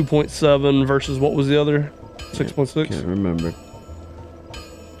that's 2.7 versus what was the other? 6.6? Can't remember.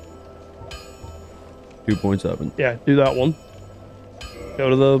 2.7. Yeah, do that one. Go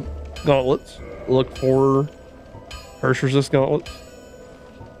to the gauntlets. Look for curse resist gauntlets.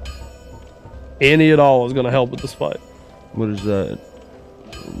 Any at all is going to help with this fight. What is that?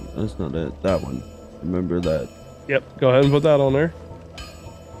 That's not it. That one. Remember that. Yep, go ahead and put that on there.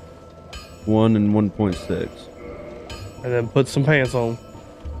 1 and 1.6. And then put some pants on.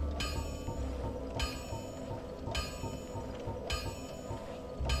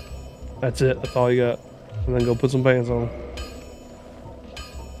 That's it. That's all you got. And then go put some pants on.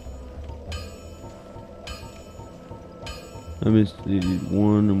 Let me see.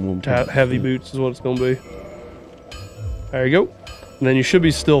 1 and 1.6. Heavy boots is what it's going to be. There you go. And then you should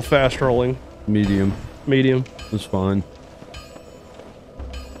be still fast rolling. Medium. Medium. That's fine.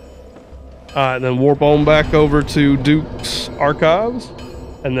 Alright, then warp on back over to Duke's archives.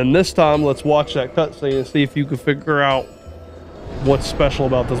 And then this time, let's watch that cutscene and see if you can figure out what's special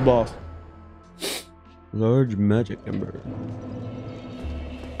about this boss. Large magic ember.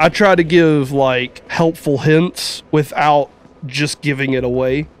 I try to give, like, helpful hints without just giving it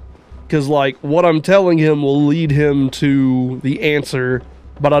away. Because, like, what I'm telling him will lead him to the answer,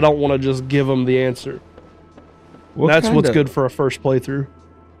 but I don't want to just give him the answer. That's what's good for a first playthrough.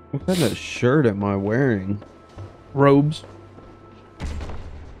 What kind of shirt am I wearing? Robes.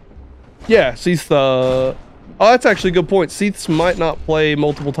 Yeah, Seethe, oh, that's actually a good point. Seethe might not play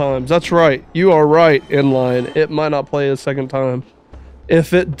multiple times. That's right. You are right, Inline. It might not play a second time.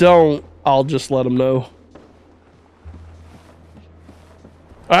 If it don't, I'll just let him know.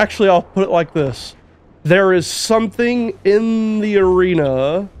 Actually, I'll put it like this. There is something in the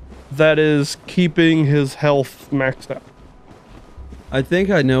arena that is keeping his health maxed out. I think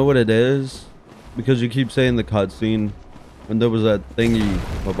I know what it is because you keep saying the cutscene, and there was that thingy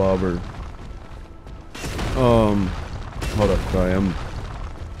mabobber. Hold up, sorry, I'm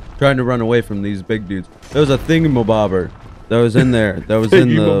trying to run away from these big dudes. There was a thingamabobber that was in there. That was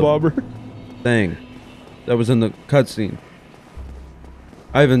in the thing. That was in the cutscene.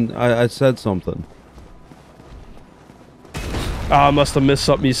 I said something. I must have missed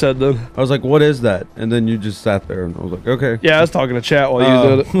something you said then. I was like, what is that? And then you just sat there and I was like, okay. Yeah, I was talking to chat while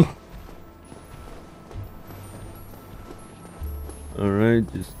you did it.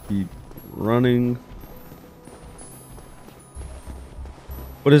 Alright, just keep running.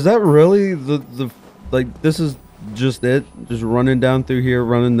 But is that really the like, this is just it? Just running down through here,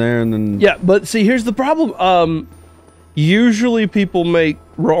 running there, and then... Yeah, but see, here's the problem. Usually people make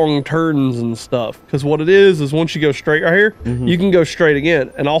wrong turns and stuff, because what it is once you go straight right here, you can go straight again.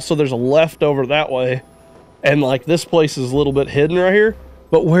 And also there's a left over that way, and like this place is a little bit hidden right here,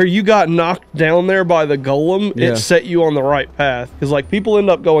 but where you got knocked down there by the golem, it set you on the right path, because like people end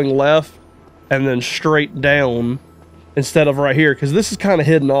up going left and then straight down instead of right here, because this is kind of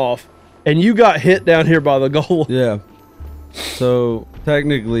hidden off, and you got hit down here by the golem. Yeah, so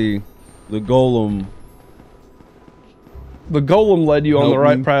technically the golem led you on the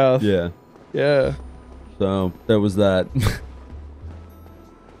right path. Yeah. Yeah. So there was that.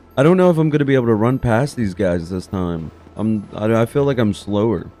 I don't know if I'm gonna be able to run past these guys this time. I feel like I'm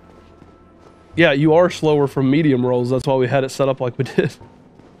slower. Yeah, you are slower from medium rolls. That's why we had it set up like we did.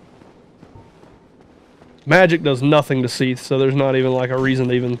 Magic does nothing to Seethe, so there's not even like a reason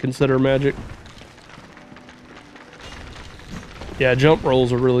to even consider magic. Yeah, jump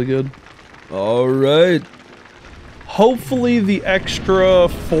rolls are really good. All right. Hopefully the extra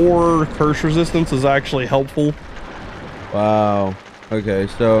 4 curse resistance is actually helpful. Wow. Okay,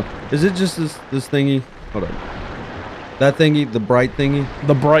 so is it just this thingy? Hold on. That thingy, the bright thingy?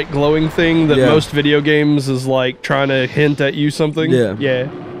 The bright glowing thing that Yeah. most video games is like trying to hint at you something. Yeah. Yeah.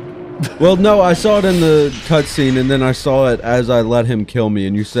 Well, no, I saw it in the cutscene, and then I saw it as I let him kill me,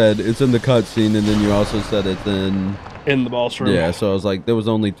 and you said it's in the cutscene, and then you also said it's in In the boss room. Yeah, so I was like, there was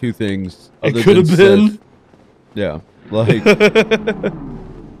only 2 things. It other could than have been. Seethe. Yeah, like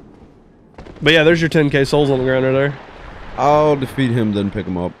But yeah, there's your 10k souls on the ground right there. I'll defeat him, then pick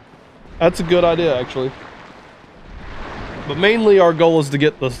him up. That's a good idea, actually. But mainly our goal is to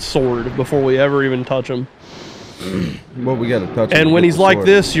get the sword before we ever even touch him. Well, we gotta touch him. And to when get he's the like sword.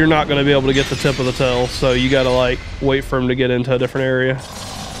 this, you're not going to be able to get the tip of the tail, so you got to like wait for him to get into a different area.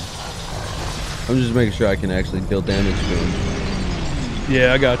 I'm just making sure I can actually deal damage to him.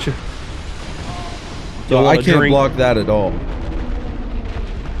 Yeah, I got you. So I can't drink? block that at all.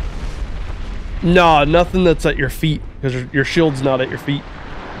 Nah, nothing that's at your feet, because your shield's not at your feet.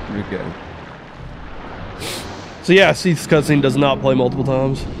 Okay. So yeah, Seethe's cutscene does not play multiple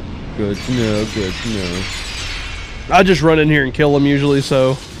times. Good to know, good to know. I just run in here and kill him usually,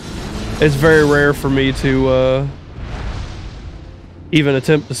 so it's very rare for me to even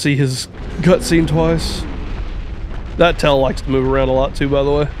attempt to see his cutscene twice. That tail likes to move around a lot too, by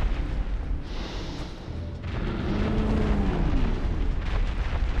the way.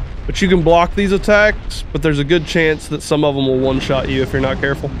 But you can block these attacks, but there's a good chance that some of them will one-shot you if you're not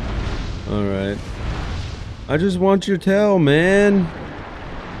careful. Alright. I just want your tail, man.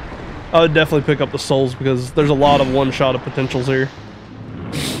 I would definitely pick up the souls because there's a lot of one-shot of potentials here.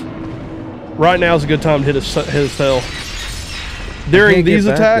 Right now is a good time to hit his tail. During these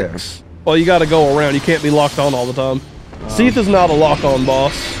attacks, well, you got to go around. You can't be locked on all the time. Seethe is not a lock-on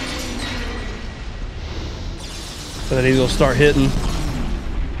boss. And then he's going to start hitting.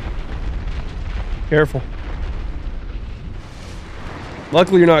 Careful.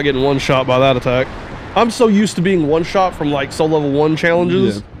 Luckily, you're not getting one-shot by that attack. I'm so used to being one-shot from like soul level 1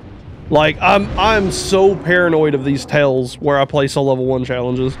 challenges. Yeah. Like I'm so paranoid of these tails where I play soul level 1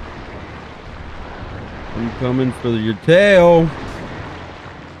 challenges. I'm coming for your tail.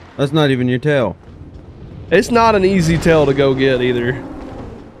 That's not even your tail. It's not an easy tail to go get either.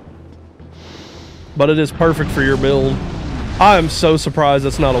 But it is perfect for your build. I am so surprised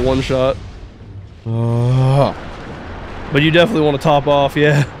it's not a one-shot. But you definitely want to top off,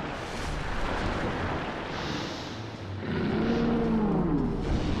 yeah.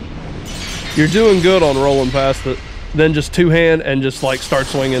 You're doing good on rolling past it. Then just two-hand and just like start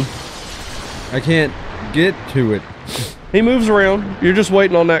swinging. I can't get to it. He moves around. You're just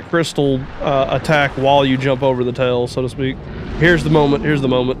waiting on that crystal attack while you jump over the tail, so to speak. Here's the moment. Here's the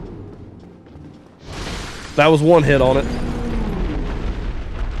moment. That was one hit on it.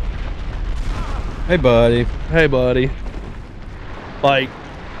 Hey, buddy. Hey, buddy. Like,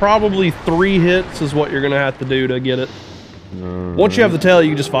 probably 3 hits is what you're going to have to do to get it. Once you have the tail,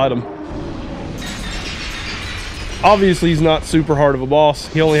 you can just fight him. Obviously, he's not super hard of a boss.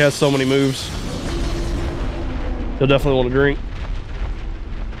 He only has so many moves. You'll definitely want to drink.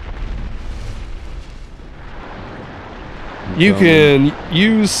 You can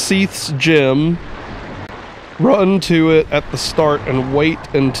use Seethe's gem, run to it at the start, and wait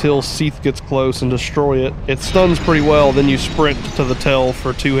until Seethe gets close and destroy it. It stuns pretty well, then you sprint to the tail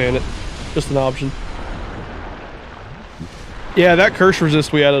for two-handed. Just an option. Yeah, that curse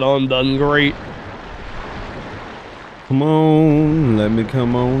resist we added on done great. Come on, let me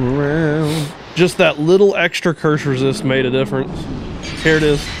come on around. Just that little extra curse resist made a difference. Here it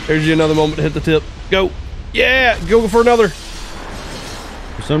is. Here's you another moment to hit the tip. Go. Yeah, go for another.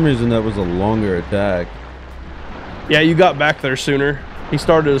 For some reason, that was a longer attack. Yeah, you got back there sooner. He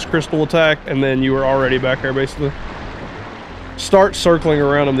started his crystal attack, and then you were already back there, basically. Start circling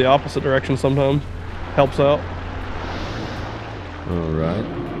around him the opposite direction sometimes. Helps out. Alright.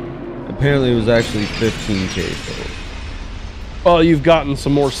 Apparently, it was actually 15k souls. Oh, you've gotten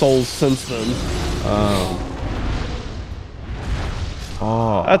some more souls since then.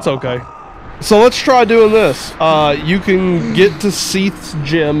 Oh. That's okay. So let's try doing this. You can get to Seethe's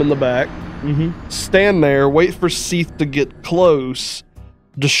gem in the back. Stand there, wait for Seethe to get close,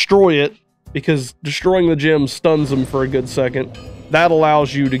 destroy it, because destroying the gem stuns him for a good second. That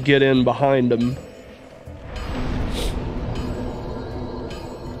allows you to get in behind him.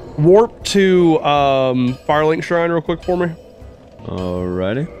 Warp to Firelink Shrine real quick for me.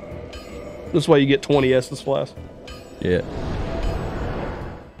 Alrighty. This way you get 20 Estus Flask. Yeah.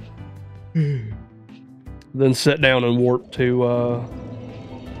 then sit down and warp to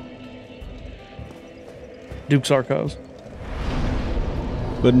Duke's Archives.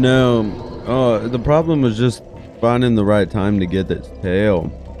 But no, the problem was just finding the right time to get its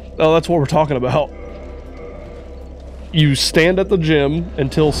tail. Oh, that's what we're talking about. You stand at the gym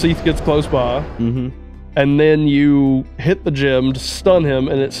until Seethe gets close by, and then you hit the gym to stun him,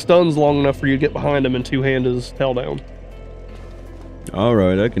 and it stuns long enough for you to get behind him and two-hand his tail down.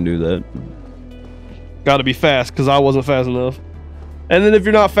 Alright, I can do that. Gotta be fast, because I wasn't fast enough. And then if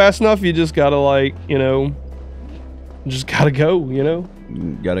you're not fast enough, you just gotta, like, you know, just gotta go, you know?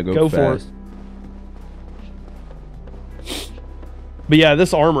 Gotta go fast. For it. But yeah,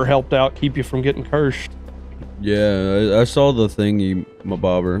 this armor helped out keep you from getting cursed. Yeah, I saw the thingy, my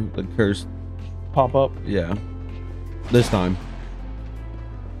bobber, the curse Pop up. Yeah. This time.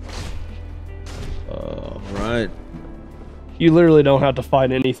 Right. You literally don't have to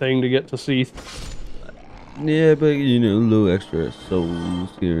fight anything to get to Seethe. Yeah, but you know, a little extra souls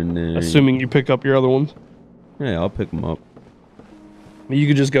here and there. Assuming you pick up your other ones. Yeah, I'll pick them up. You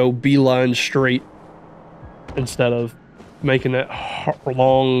could just go beeline straight instead of making that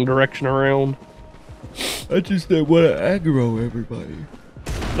long direction around. I just don't want to aggro everybody.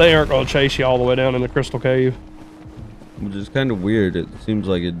 They aren't going to chase you all the way down in the crystal cave. Which is kind of weird. It seems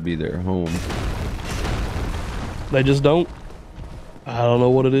like it'd be their home. They just don't. I don't know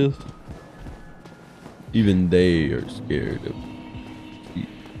what it is. Even they are scared of Seethe.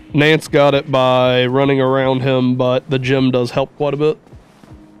 Nance got it by running around him, but the gym does help quite a bit.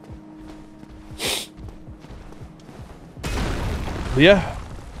 But yeah,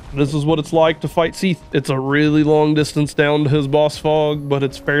 this is what it's like to fight Seethe. It's a really long distance down to his boss fog, but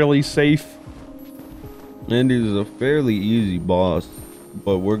it's fairly safe. And he's a fairly easy boss,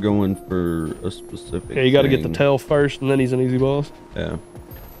 but we're going for a specific Yeah, you got to get the thing. tail first, and then he's an easy boss. Yeah.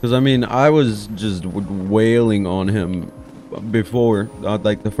 Because, I mean, I was just wailing on him before.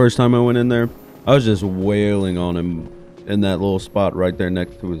 Like, the first time I went in there, I was just wailing on him in that little spot right there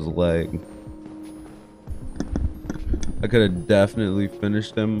next to his leg. I could have definitely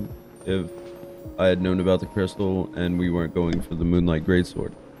finished him if I had known about the crystal and we weren't going for the Moonlight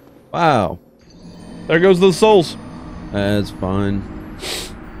Greatsword. Wow. There goes the souls. That's fine.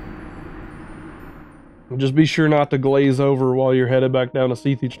 Just be sure not to glaze over while you're headed back down to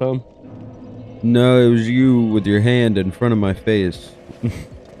Seethe each time. No, it was you with your hand in front of my face.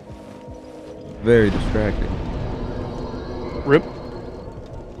 Very distracting. Rip.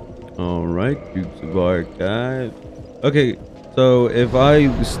 Alright, Dukes of Archive. Okay, so if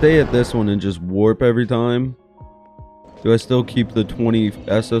I stay at this one and just warp every time, do I still keep the 20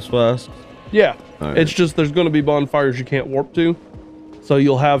 SS flasks? Yeah. Right. It's just there's going to be bonfires you can't warp to. So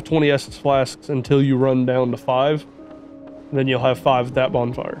you'll have 20 essence flasks until you run down to 5. And then you'll have 5 at that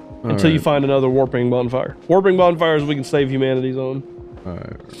bonfire. Until you find another warping bonfire. Warping bonfires we can save humanity's on.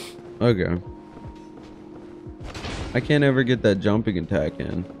 Alright. Okay. I can't ever get that jumping attack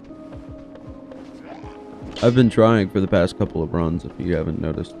in. I've been trying for the past couple of runs, if you haven't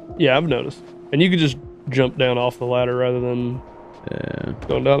noticed. Yeah, I've noticed. And you could just jump down off the ladder rather than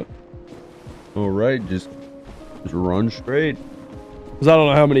going down it. Alright, just run straight. Because I don't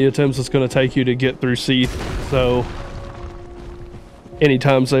know how many attempts it's going to take you to get through Seethe. So, any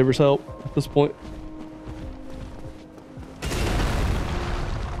time savers help at this point.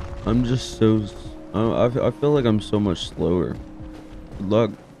 I'm just so... I feel like I'm so much slower. Good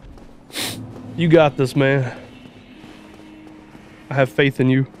luck. You got this, man. I have faith in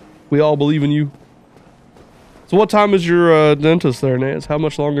you. We all believe in you. So what time is your dentist there, Nance? How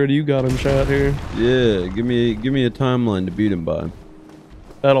much longer do you got in chat here? Yeah, give me a timeline to beat him by.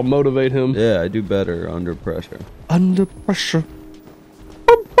 That'll motivate him. Yeah, I do better under pressure. Under pressure.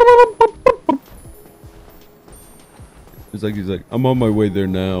 He's like, I'm on my way there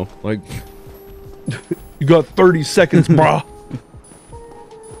now. Like, You got 30 seconds, brah.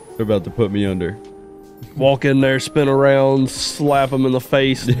 they're about to put me under. Walk in there, spin around, slap him in the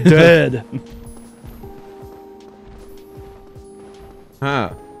face, dead.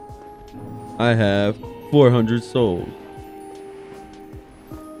 Ha! I have 400 souls.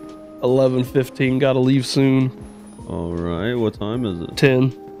 11:15, gotta leave soon. Alright, what time is it?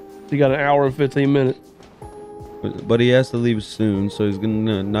 10. You got an hour and 15 minutes. But he has to leave soon, so he's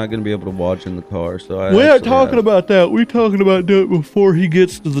not gonna be able to watch in the car. So We aren't talking about that. We're talking about doing it before he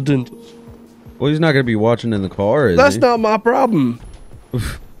gets to the dentist. Well, he's not gonna be watching in the car, is That's he? not my problem.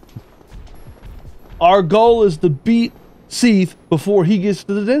 Our goal is to beat Seethe before he gets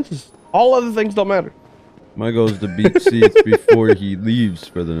to the dentist. All other things don't matter. My goal is to beat Seethe before he leaves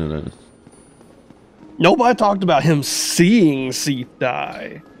for the dentist. Nobody talked about him seeing Seethe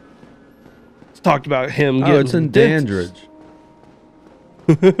die. talked about him Oh, getting it's in dentist.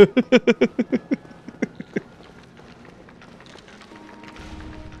 Dandridge.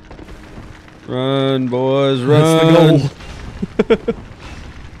 Run, boys, run. That's the goal.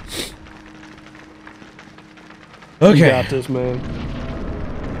 Okay. You got this, man.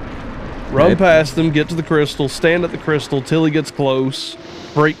 Run Okay. past him, get to the crystal, stand at the crystal till he gets close,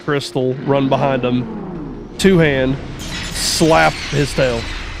 break crystal, run behind him, two-hand, slap his tail.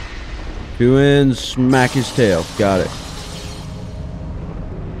 Two in, smack his tail. Got it.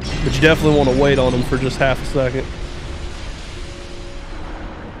 But you definitely want to wait on him for just half a second.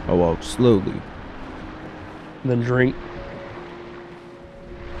 I walk slowly. And then drink.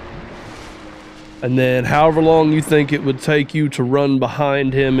 And then however long you think it would take you to run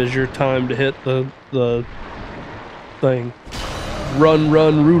behind him is your time to hit the thing. Run,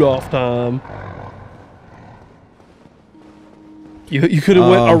 Rudolph time. You could have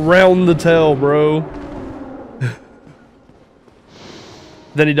went around the tail, bro.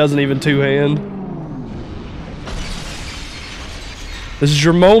 Then he doesn't even two-hand. This is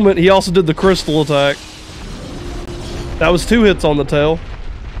your moment. He also did the crystal attack. That was 2 hits on the tail.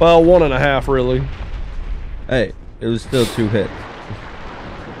 Well, 1.5 really. Hey, it was still 2 hits.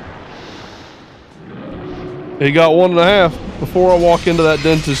 He got 1.5. Before I walk into that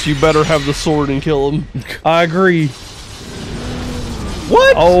dentist, you better have the sword and kill him. I agree.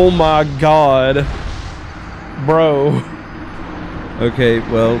 What? Oh my god. Bro. Okay,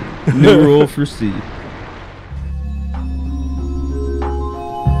 well, new rule for Seethe.